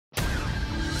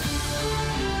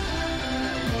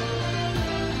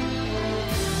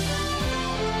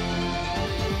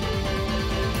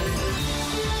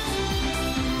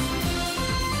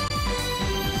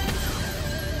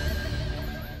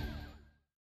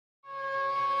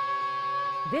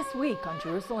This week on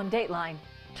Jerusalem Dateline,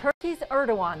 Turkey's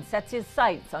Erdogan sets his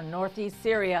sights on northeast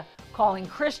Syria, calling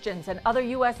Christians and other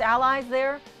U.S. allies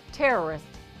there terrorists.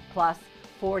 Plus,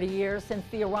 40 years since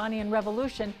the Iranian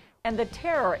Revolution, and the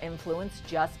terror influence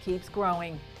just keeps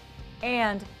growing.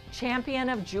 And champion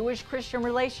of Jewish-Christian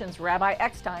relations Rabbi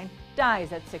Eckstein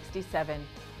dies at 67.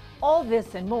 All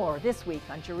this and more this week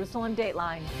on Jerusalem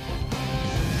Dateline.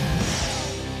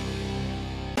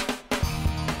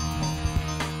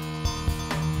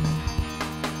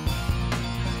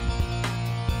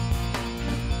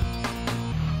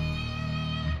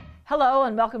 Hello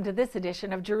and welcome to this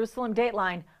edition of Jerusalem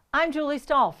Dateline. I'm Julie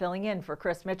Stahl, filling in for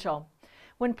Chris Mitchell.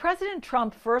 When President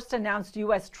Trump first announced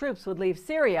U.S. troops would leave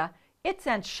Syria, it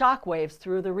sent shockwaves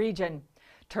through the region.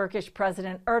 Turkish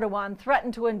President Erdogan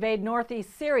threatened to invade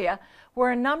northeast Syria,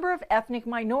 where a number of ethnic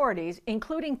minorities,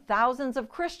 including thousands of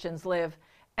Christians, live,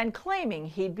 and claiming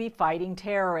he'd be fighting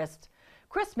terrorists.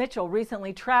 Chris Mitchell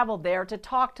recently traveled there to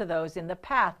talk to those in the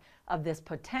path of this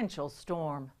potential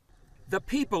storm. The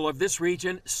people of this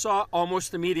region saw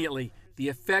almost immediately the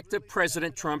effect of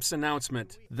President Trump's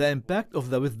announcement. The impact of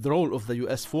the withdrawal of the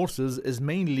U.S. forces is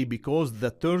mainly because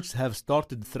the Turks have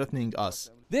started threatening us.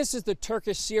 This is the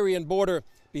Turkish-Syrian border.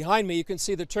 Behind me, you can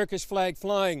see the Turkish flag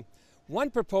flying. One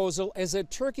proposal is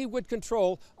that Turkey would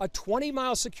control a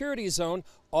 20-mile security zone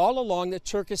all along the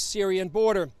Turkish-Syrian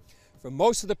border. For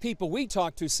most of the people we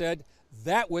talked to said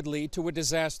that would lead to a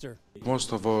disaster.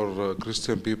 Most of our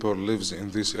Christian people lives in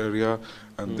this area,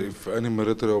 and if any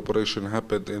military operation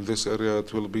happened in this area,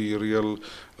 it will be real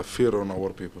fear on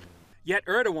our people. Yet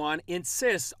Erdogan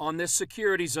insists on this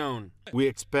security zone. We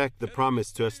expect the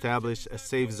promise to establish a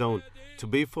safe zone to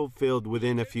be fulfilled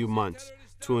within a few months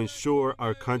to ensure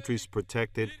our country is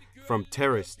protected from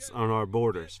terrorists on our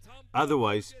borders.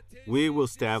 Otherwise, we will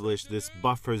establish this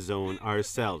buffer zone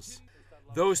ourselves.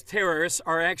 Those terrorists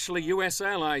are actually U.S.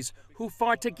 allies who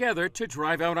fought together to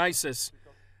drive out ISIS.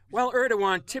 While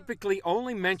Erdogan typically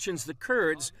only mentions the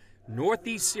Kurds,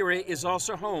 northeast Syria is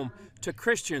also home to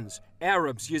Christians,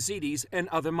 Arabs, Yazidis, and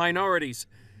other minorities.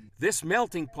 This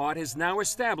melting pot has now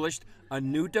established a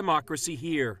new democracy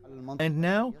here. And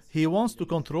now he wants to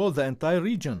control the entire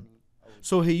region.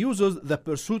 So he uses the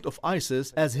pursuit of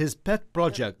ISIS as his pet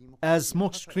project, as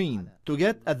smokescreen, to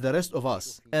get at the rest of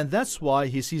us. And that's why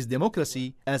he sees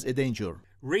democracy as a danger.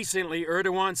 Recently,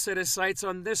 Erdogan set his sights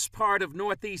on this part of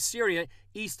northeast Syria,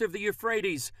 east of the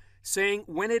Euphrates, saying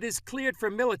when it is cleared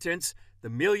from militants, the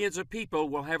millions of people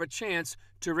will have a chance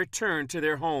to return to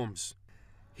their homes.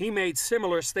 He made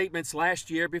similar statements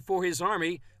last year before his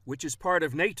army, which is part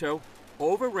of NATO,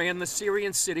 overran the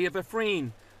Syrian city of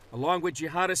Afrin. Along with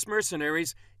jihadist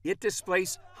mercenaries, it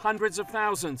displaced hundreds of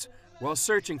thousands while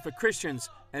searching for Christians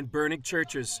and burning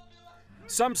churches.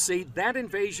 Some see that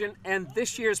invasion and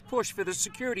this year's push for the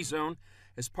security zone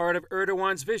as part of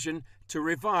Erdogan's vision to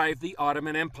revive the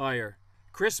Ottoman Empire.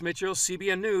 Chris Mitchell,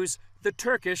 CBN News, the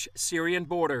Turkish-Syrian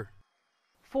border.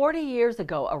 40 years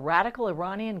ago, a radical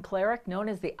Iranian cleric known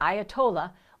as the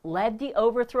Ayatollah led the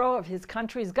overthrow of his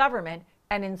country's government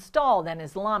and installed an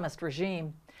Islamist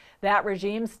regime. That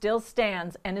regime still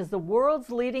stands and is the world's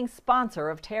leading sponsor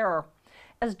of terror.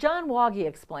 As John Waggy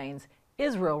explains,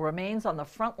 Israel remains on the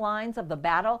front lines of the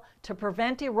battle to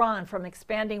prevent Iran from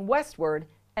expanding westward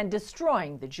and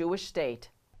destroying the Jewish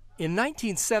state. In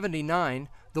 1979,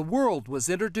 the world was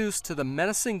introduced to the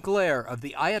menacing glare of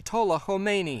the Ayatollah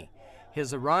Khomeini.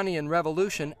 His Iranian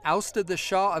revolution ousted the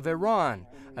Shah of Iran,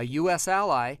 a U.S.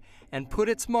 ally, and put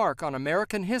its mark on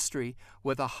American history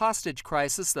with a hostage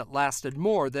crisis that lasted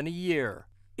more than a year.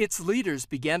 Its leaders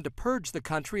began to purge the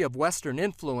country of Western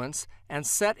influence and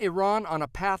set Iran on a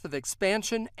path of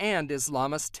expansion and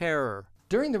Islamist terror.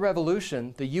 During the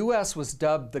revolution, the U.S. was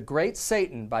dubbed the Great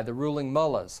Satan by the ruling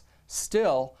mullahs.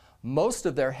 Still, most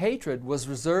of their hatred was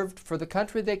reserved for the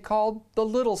country they called the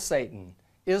Little Satan,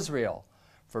 Israel.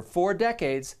 For 4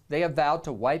 decades, they have vowed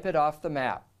to wipe it off the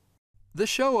map. The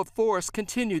show of force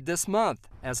continued this month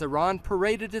as Iran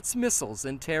paraded its missiles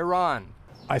in Tehran.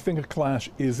 I think a clash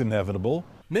is inevitable.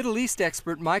 Middle East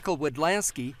expert Michael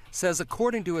Widlansky says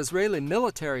according to Israeli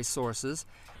military sources,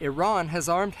 Iran has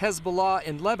armed Hezbollah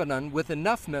in Lebanon with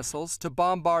enough missiles to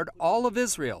bombard all of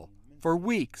Israel for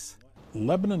weeks.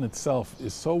 Lebanon itself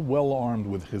is so well armed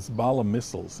with Hezbollah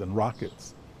missiles and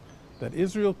rockets that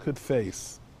Israel could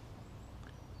face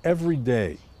every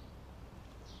day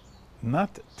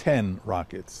not 10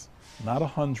 rockets, not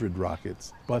 100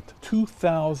 rockets, but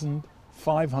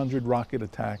 2,500 rocket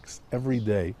attacks every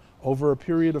day over a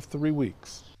period of 3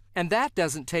 weeks. And that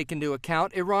doesn't take into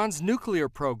account Iran's nuclear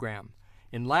program.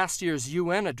 In last year's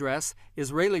UN address,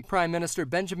 Israeli Prime Minister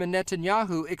Benjamin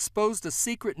Netanyahu exposed a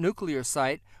secret nuclear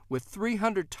site with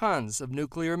 300 tons of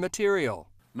nuclear material.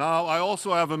 Now, I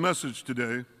also have a message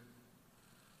today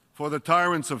for the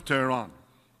tyrants of Tehran.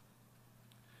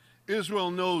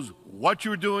 Israel knows what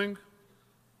you're doing,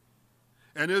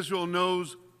 and Israel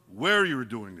knows where you're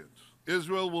doing it.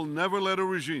 Israel will never let a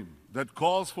regime that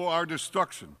calls for our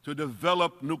destruction to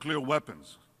develop nuclear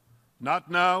weapons.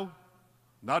 Not now,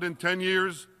 not in 10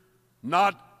 years,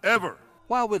 not ever.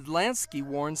 While Widlansky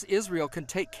warns Israel can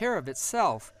take care of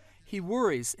itself, he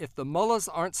worries if the mullahs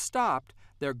aren't stopped,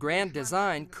 their grand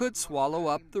design could swallow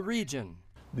up the region.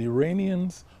 The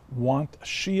Iranians want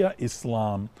Shia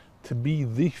Islam to be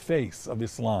the face of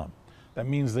Islam. That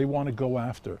means they want to go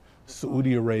after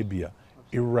Saudi Arabia,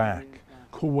 Iraq,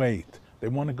 Kuwait. They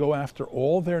want to go after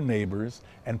all their neighbors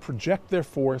and project their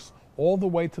force all the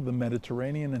way to the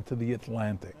Mediterranean and to the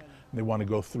Atlantic. They want to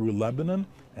go through Lebanon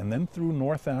and then through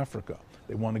North Africa.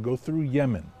 They want to go through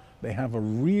Yemen. They have a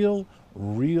real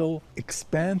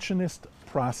expansionist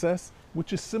process,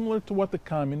 which is similar to what the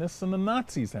communists and the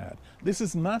Nazis had. This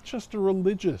is not just a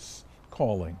religious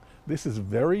calling. This is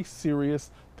very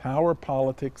serious power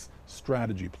politics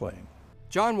strategy playing.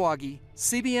 John Waggy,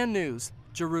 CBN News,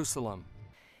 Jerusalem.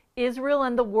 Israel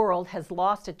and the world has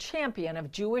lost a champion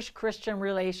of Jewish-Christian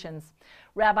relations.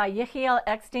 Rabbi Yechiel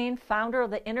Eckstein, founder of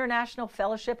the International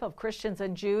Fellowship of Christians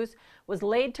and Jews, was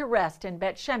laid to rest in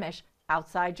Bet Shemesh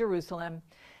outside Jerusalem.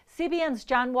 CBN's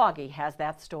John Waggy has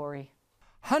that story.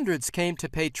 Hundreds came to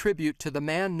pay tribute to the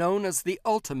man known as the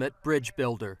ultimate bridge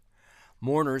builder.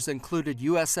 Mourners included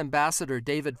U.S. Ambassador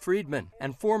David Friedman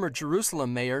and former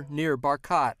Jerusalem Mayor Nir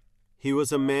Barkat. He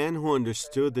was a man who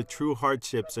understood the true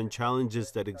hardships and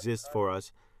challenges that exist for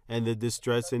us and the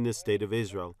distress in the state of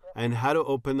Israel, and how to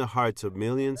open the hearts of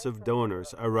millions of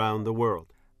donors around the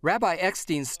world. Rabbi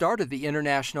Eckstein started the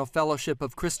International Fellowship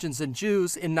of Christians and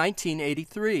Jews in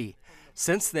 1983.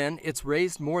 Since then, it's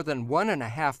raised more than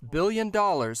 $1.5 billion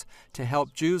to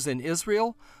help Jews in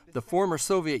Israel, the former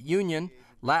Soviet Union,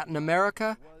 Latin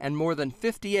America, and more than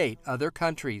 58 other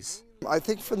countries. I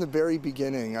think from the very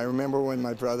beginning, I remember when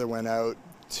my brother went out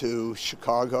to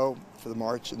Chicago for the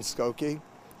march in Skokie.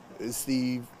 It was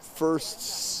the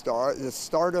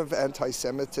start of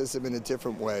anti-Semitism in a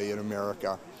different way in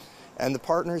America. And the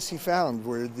partners he found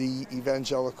were the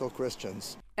evangelical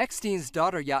Christians. Eckstein's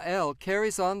daughter Yael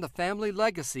carries on the family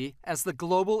legacy as the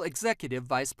global executive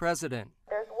vice president.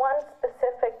 There's one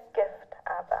specific gift,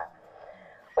 Abba,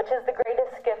 which is the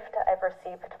greatest gift I've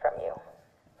received from you.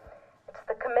 It's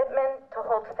the commitment to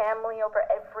hold family over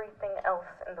everything else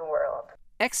in the world.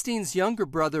 Eckstein's younger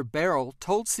brother Beryl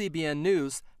told CBN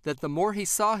News that the more he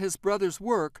saw his brother's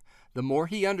work, the more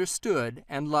he understood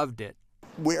and loved it.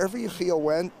 Wherever Yechiel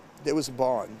went, there was a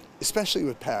bond, especially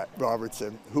with Pat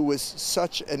Robertson, who was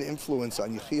such an influence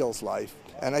on Yechiel's life,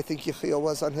 and I think Yechiel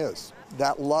was on his.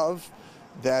 That love,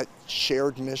 that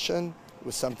shared mission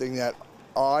was something that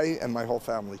I and my whole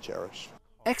family cherish.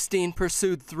 Eckstein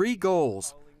pursued 3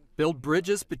 goals: build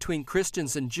bridges between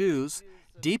Christians and Jews,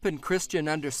 deepen Christian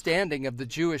understanding of the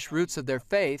Jewish roots of their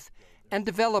faith, and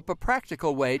develop a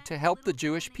practical way to help the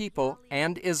Jewish people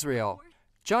and Israel.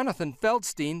 Jonathan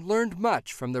Feldstein learned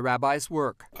much from the rabbi's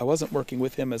work. I wasn't working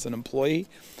with him as an employee,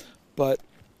 but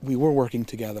we were working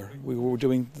together. We were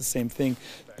doing the same thing,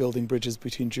 building bridges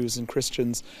between Jews and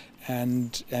Christians,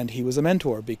 and he was a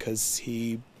mentor because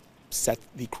he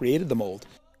created the mold.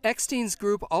 Eckstein's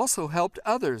group also helped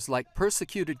others like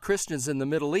persecuted Christians in the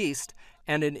Middle East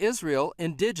and in Israel,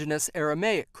 indigenous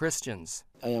Aramaic Christians.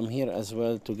 I am here as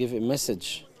well to give a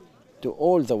message to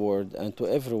all the world and to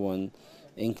everyone,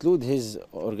 include his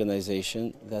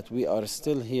organization, that we are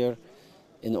still here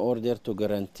in order to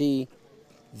guarantee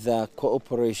the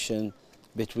cooperation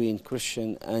between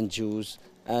Christian and Jews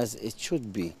as it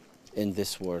should be in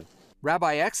this world.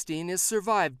 Rabbi Eckstein is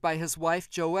survived by his wife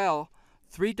Joelle,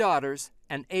 3 daughters,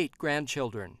 and 8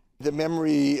 grandchildren. The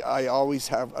memory I always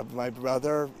have of my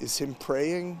brother is him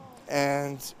praying,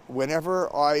 and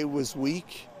whenever I was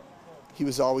weak, he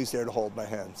was always there to hold my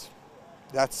hands.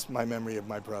 That's my memory of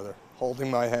my brother,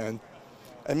 holding my hand,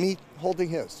 and me holding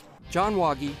his. John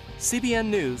Waggy, CBN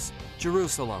News,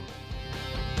 Jerusalem.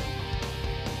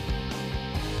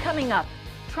 Coming up,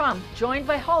 Trump joined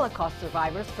by Holocaust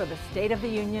survivors for the State of the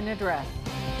Union address.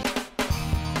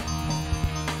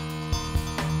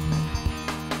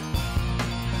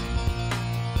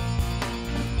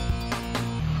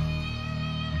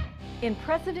 In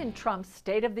President Trump's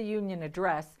State of the Union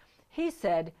address, he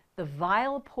said the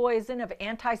vile poison of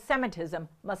anti-Semitism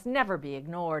must never be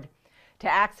ignored. To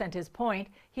accent his point,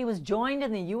 he was joined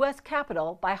in the U.S.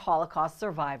 Capitol by Holocaust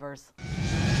survivors.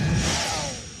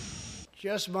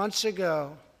 Just months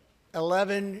ago,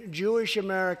 11 Jewish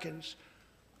Americans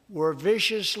were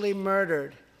viciously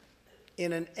murdered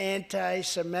in an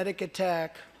anti-Semitic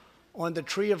attack on the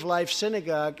Tree of Life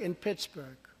Synagogue in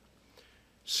Pittsburgh.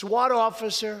 SWAT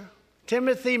officer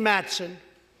Timothy Matson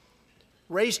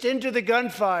raced into the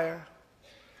gunfire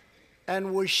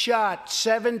and was shot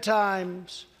 7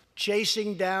 times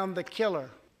chasing down the killer,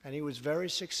 and he was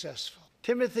very successful.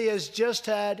 Timothy has just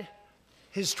had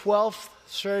his 12th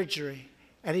surgery,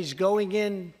 and he's going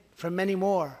in for many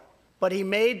more. But he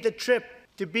made the trip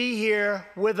to be here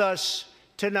with us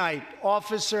tonight.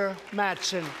 Officer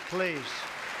Matson, please.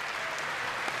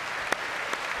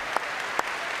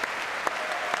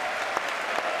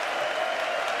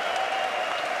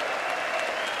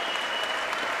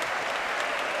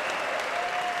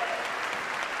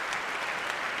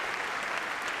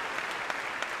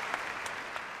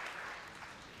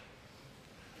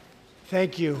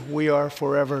 Thank you. We are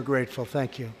forever grateful.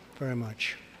 Thank you very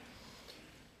much.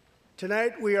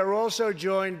 Tonight, we are also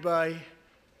joined by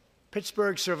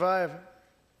Pittsburgh survivor,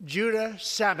 Judah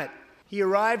Samet. He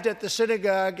arrived at the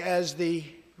synagogue as the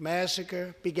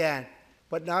massacre began.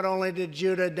 But not only did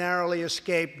Judah narrowly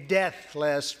escape death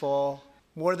last fall,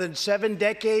 more than 7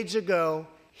 decades ago,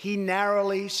 he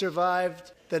narrowly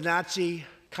survived the Nazi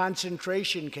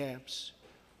concentration camps.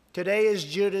 Today is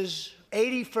Judah's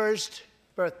 81st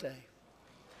birthday.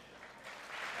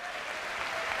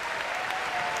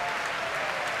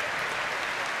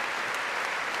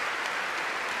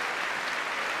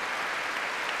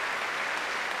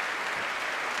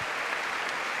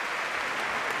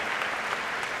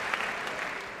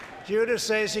 Judah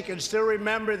says he can still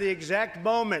remember the exact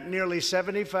moment nearly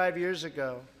 75 years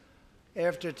ago,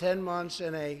 after 10 months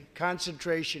in a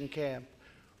concentration camp,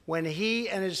 when he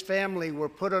and his family were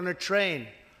put on a train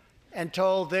and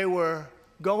told they were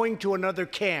going to another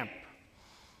camp.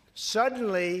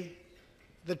 Suddenly,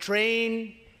 the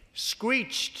train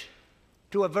screeched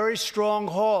to a very strong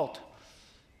halt.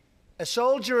 A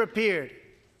soldier appeared.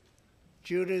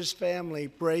 Judah's family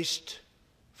braced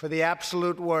for the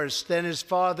absolute worst. Then his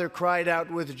father cried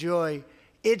out with joy,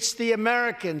 "It's the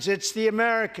Americans, it's the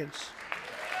Americans."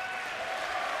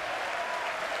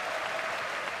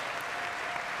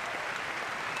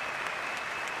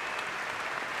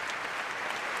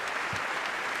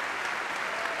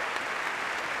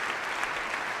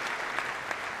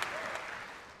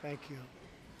 Thank you.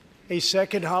 A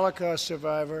second Holocaust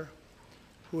survivor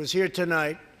who is here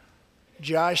tonight,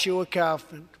 Joshua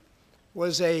Kaufman,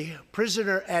 was a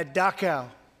prisoner at Dachau.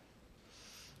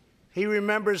 He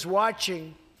remembers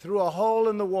watching through a hole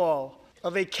in the wall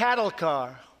of a cattle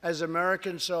car as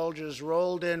American soldiers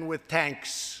rolled in with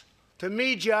tanks. To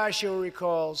me, Joshua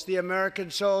recalls, the American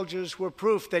soldiers were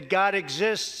proof that God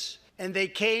exists, and they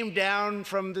came down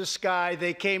from the sky,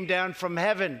 they came down from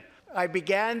heaven. I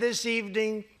began this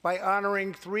evening by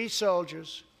honoring 3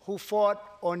 soldiers who fought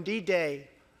on D-Day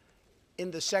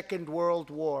in the Second World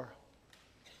War.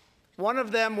 One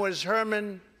of them was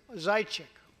Herman Zaitchik.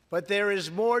 But there is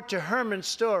more to Herman's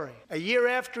story. A year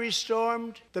after he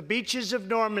stormed the beaches of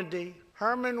Normandy,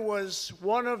 Herman was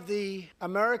one of the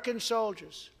American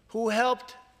soldiers who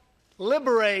helped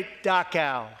liberate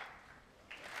Dachau.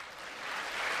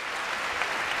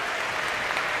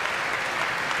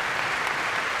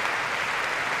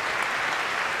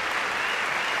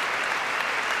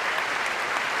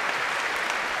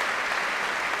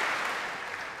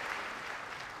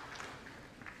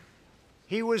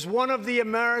 He was one of the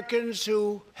Americans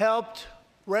who helped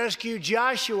rescue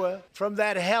Joshua from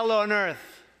that hell on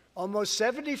earth. Almost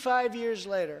 75 years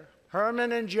later,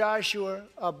 Herman and Joshua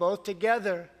are both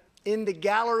together in the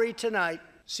gallery tonight,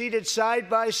 seated side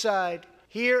by side,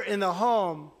 here in the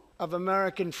home of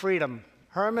American freedom.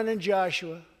 Herman and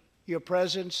Joshua, your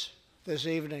presence this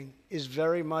evening is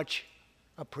very much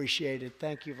appreciated.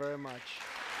 Thank you very much.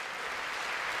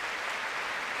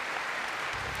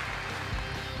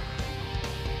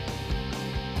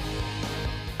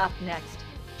 Up next,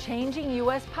 changing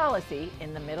U.S. policy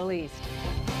in the Middle East.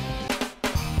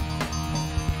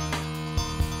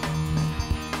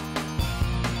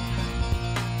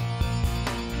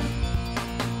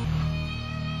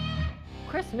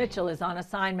 Chris Mitchell is on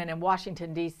assignment in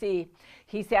Washington, D.C.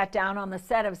 He sat down on the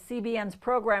set of CBN's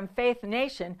program Faith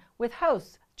Nation with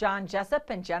hosts John Jessup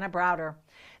and Jenna Browder.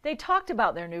 They talked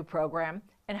about their new program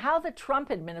and how the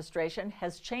Trump administration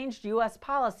has changed U.S.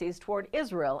 policies toward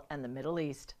Israel and the Middle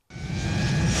East.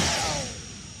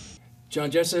 John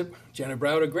Jessup, Jenna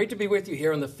Browder, great to be with you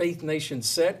here on the Faith Nation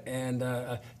set. And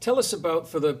tell us about,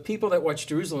 for the people that watch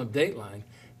Jerusalem Dateline,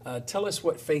 Tell us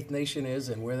what Faith Nation is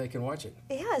and where they can watch it.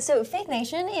 Yeah, so Faith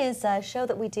Nation is a show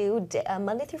that we do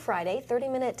Monday through Friday,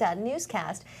 30-minute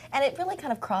newscast, and it really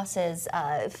kind of crosses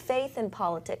faith and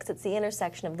politics. It's the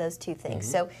intersection of those two things.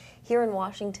 So here in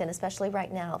Washington, especially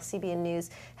right now, CBN News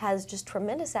has just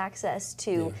tremendous access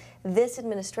to this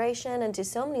administration and to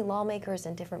so many lawmakers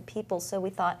and different people. So we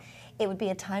thought it would be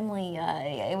a timely,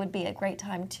 it would be a great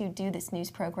time to do this news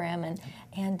program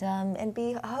and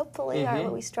be hopefully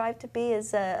what we strive to be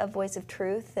is a voice of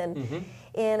truth and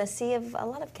in a sea of a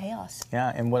lot of chaos.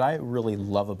 Yeah, and what I really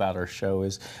love about our show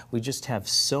is we just have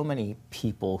so many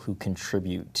people who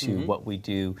contribute to what we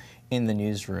do in the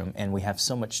newsroom, and we have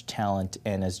so much talent,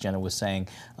 and as Jenna was saying,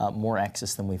 more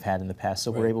access than we've had in the past.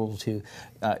 So we're able to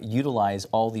utilize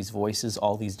all these voices,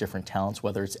 all these different talents,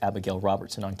 whether it's Abigail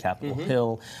Robertson on Capitol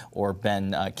Hill or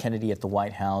Ben Kennedy at the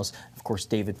White House, of course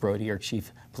David Brody, our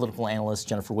chief political analyst,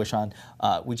 Jennifer Wishon.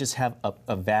 We just have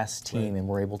a vast team, and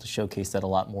we're able to showcase that a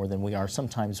lot more than we are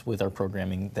sometimes with our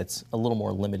programming that's a little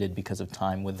more limited because of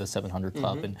time with the 700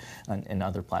 Club and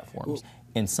other platforms.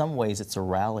 In some ways, it's a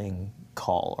rallying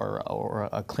call or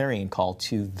a clarion call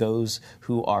to those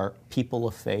who are people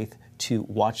of faith to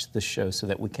watch the show so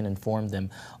that we can inform them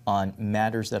on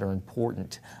matters that are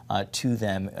important to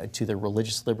them, to their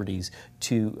religious liberties,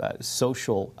 to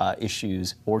social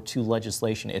issues, or to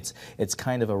legislation. It's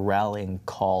kind of a rallying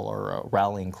call or a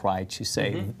rallying cry to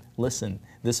say, listen,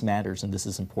 this matters and this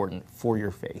is important for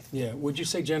your faith. Yeah, would you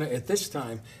say, Jenna, at this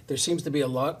time, there seems to be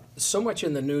so much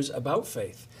in the news about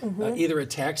faith, either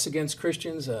attacks against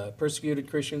Christians, persecuted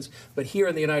Christians, but here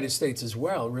in the United States as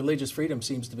well, religious freedom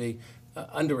seems to be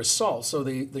under assault. So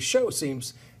the show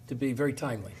seems to be very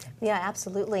timely. Yeah,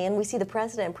 absolutely. And we see the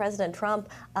president, President Trump,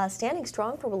 standing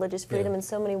strong for religious freedom in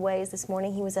so many ways. This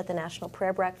morning he was at the National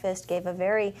Prayer Breakfast, gave a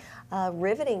very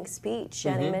riveting speech,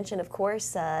 and he mentioned, of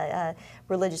course,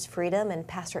 religious freedom, and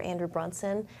Pastor Andrew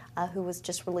Brunson, who was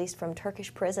just released from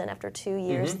Turkish prison after 2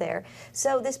 years there.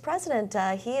 So this president,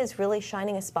 he is really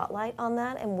shining a spotlight on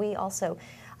that, and we also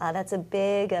that's a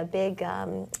big,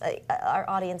 our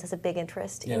audience has a big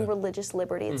interest in religious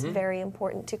liberty. It's very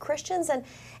important to Christians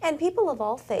and people of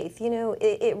all faith. You know,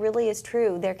 it really is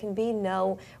true. There can be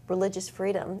no religious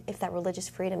freedom if that religious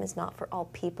freedom is not for all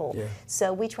people.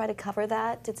 So we try to cover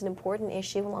that. It's an important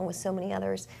issue along with so many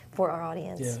others for our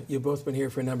audience. Yeah, you've both been here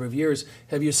for a number of years.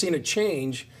 Have you seen a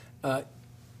change,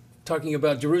 talking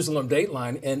about Jerusalem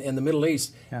Dateline and the Middle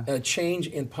East, a change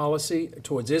in policy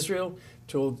towards Israel,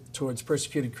 towards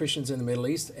persecuted Christians in the Middle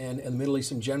East and the Middle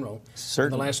East in general in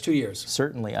the last 2 years?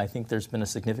 Certainly. I think there's been a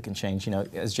significant change. You know,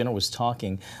 as Jenna was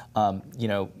talking, you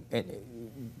know,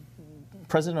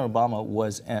 President Obama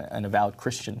was an avowed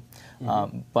Christian,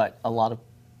 but a lot of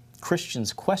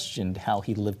Christians questioned how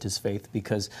he lived his faith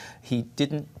because he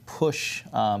didn't push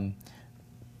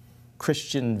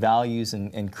Christian values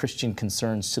and Christian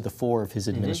concerns to the fore of his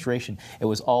administration. It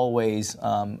was always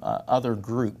other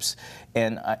groups.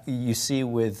 And you see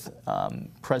with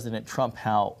President Trump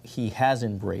how he has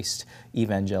embraced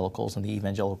evangelicals and the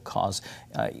evangelical cause.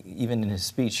 Even in his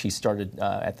speech, he started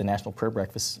at the National Prayer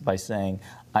Breakfast by saying,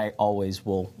 I always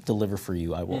will deliver for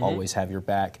you. I will always have your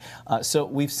back. So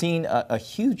we've seen a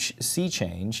huge sea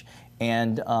change.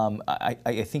 And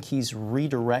I think he's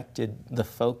redirected the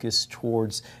focus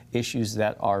towards issues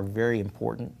that are very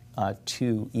important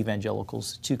to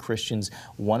evangelicals, to Christians,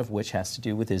 one of which has to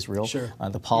do with Israel.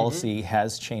 The policy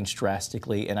has changed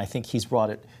drastically, and I think he's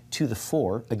brought it to the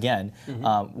fore, again,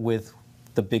 with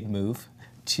the big move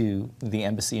to the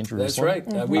embassy in Jerusalem.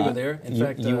 That's right. We were there. In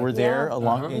fact, you were there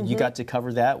along. And you got to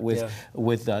cover that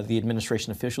with the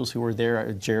administration officials who were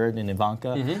there, Jared and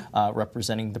Ivanka,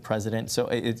 representing the president. So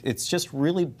it's just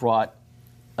really brought,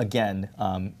 again,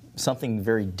 something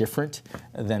very different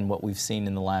than what we've seen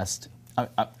in the last.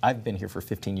 I've been here for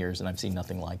 15 years and I've seen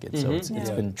nothing like it, so it's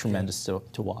been tremendous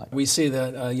to watch. We see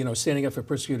that, you know, standing up for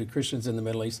persecuted Christians in the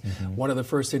Middle East. One of the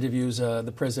first interviews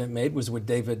the president made was with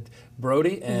David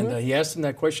Brody, and he asked him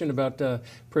that question about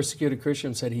persecuted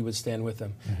Christians, said he would stand with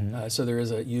them. So there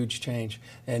is a huge change.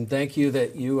 And thank you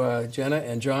that you, Jenna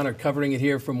and John, are covering it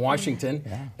here from Washington,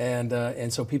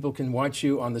 and so people can watch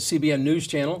you on the CBN News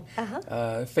channel,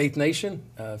 Faith Nation,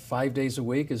 5 days a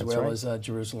week, as well as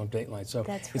Jerusalem Dateline. So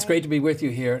it's great to be with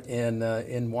you here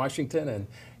in Washington, and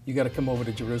you got to come over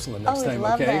to Jerusalem next time,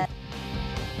 okay? That.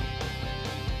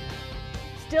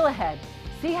 Still ahead,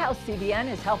 see how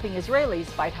CBN is helping Israelis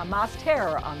fight Hamas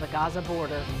terror on the Gaza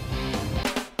border.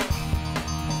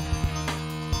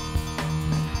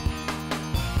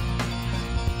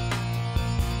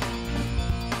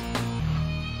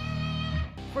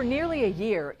 For For nearly a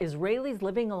year, Israelis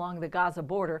living along the Gaza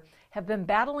border have been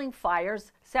battling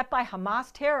fires set by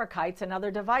Hamas terror kites and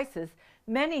other devices,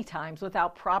 many times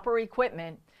without proper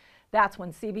equipment. That's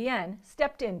when CBN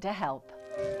stepped in to help.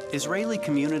 Israeli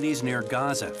communities near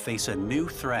Gaza face a new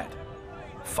threat: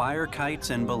 fire kites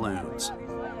and balloons.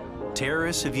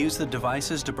 Terrorists have used the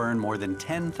devices to burn more than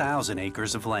 10,000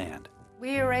 acres of land.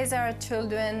 We raise our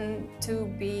children to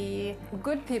be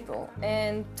good people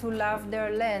and to love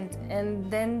their land, and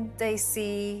then they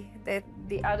see that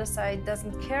the other side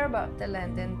doesn't care about the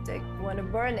land and they want to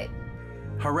burn it.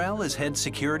 Harel is head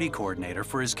security coordinator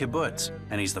for his kibbutz,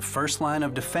 and he's the first line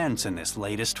of defense in this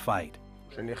latest fight.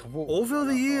 Over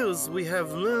the years, we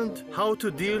have learned how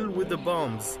to deal with the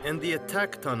bombs and the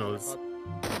attack tunnels.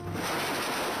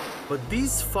 But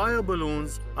these fire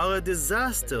balloons are a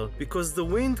disaster because the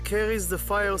wind carries the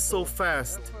fire so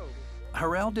fast.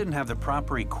 Harel didn't have the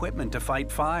proper equipment to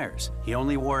fight fires. He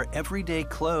only wore everyday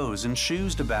clothes and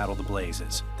shoes to battle the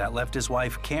blazes. That left his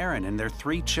wife Karen and their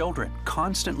 3 children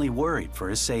constantly worried for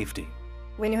his safety.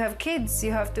 When you have kids,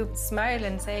 you have to smile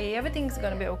and say everything's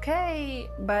gonna be okay.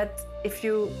 But if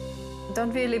you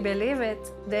don't really believe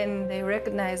it, then they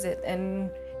recognize it,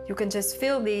 and you can just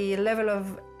feel the level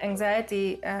of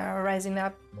anxiety rising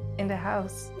up in the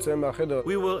house.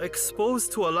 We were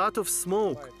exposed to a lot of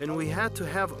smoke and we had to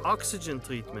have oxygen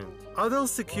treatment. Other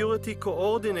security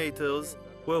coordinators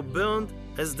were burned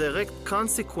as direct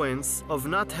consequence of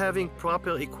not having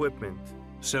proper equipment.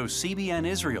 So CBN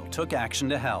Israel took action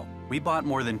to help. We bought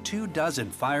more than 24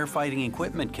 firefighting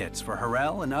equipment kits for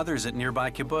Harel and others at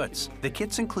nearby kibbutz. The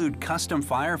kits include custom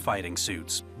firefighting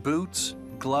suits, boots,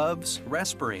 gloves,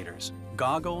 respirators,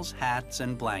 goggles, hats,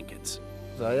 and blankets.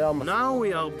 Now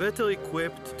we are better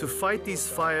equipped to fight these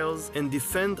fires and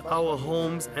defend our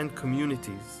homes and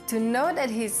communities. To know that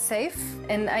he's safe,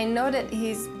 and I know that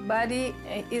his body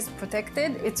is protected,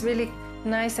 it's really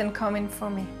nice and calming for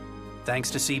me. Thanks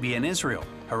to CBN Israel,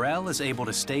 Harel is able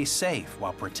to stay safe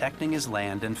while protecting his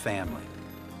land and family.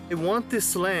 I want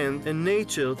this land and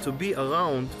nature to be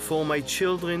around for my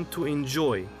children to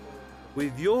enjoy.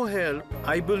 With your help,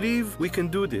 I believe we can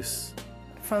do this.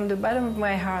 From the bottom of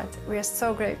my heart, we are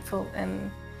so grateful,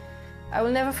 and I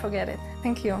will never forget it.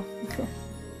 Thank you.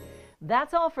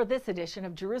 That's all for this edition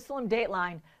of Jerusalem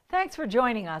Dateline. Thanks for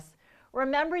joining us.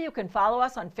 Remember, you can follow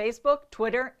us on Facebook,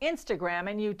 Twitter, Instagram,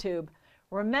 and YouTube.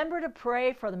 Remember to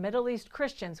pray for the Middle East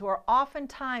Christians who are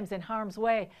oftentimes in harm's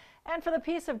way, and for the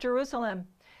peace of Jerusalem.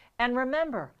 And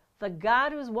remember, the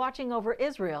God who's watching over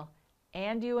Israel,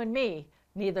 and you and me,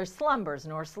 neither slumbers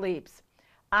nor sleeps.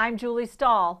 I'm Julie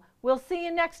Stahl. We'll see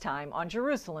you next time on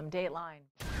Jerusalem Dateline.